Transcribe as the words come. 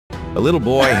A little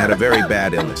boy had a very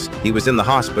bad illness. He was in the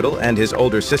hospital and his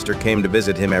older sister came to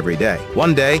visit him every day.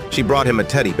 One day, she brought him a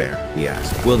teddy bear. He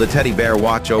asked, "Will the teddy bear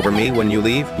watch over me when you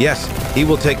leave?" "Yes, he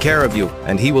will take care of you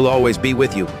and he will always be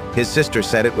with you." His sister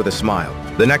said it with a smile.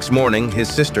 The next morning, his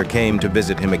sister came to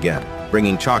visit him again,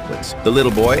 bringing chocolates. The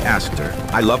little boy asked her,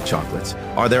 "I love chocolates.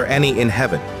 Are there any in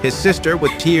heaven?" His sister,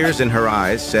 with tears in her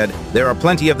eyes, said, "There are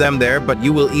plenty of them there, but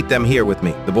you will eat them here with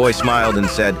me." The boy smiled and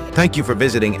said, "Thank you for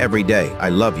visiting every day. I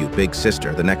love you, big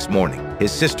sister." The next morning,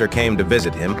 his sister came to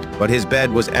visit him, but his bed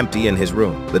was empty in his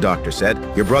room. The doctor said,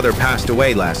 "Your brother passed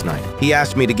away last night. He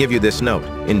asked me to give you this note."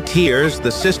 In tears,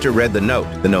 the sister read the note.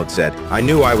 The note said, "I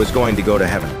knew I was going to go to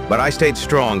heaven, but I stayed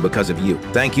strong because of you.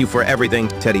 Thank you for everything,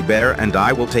 Teddy Bear, and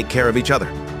I will take care of each other."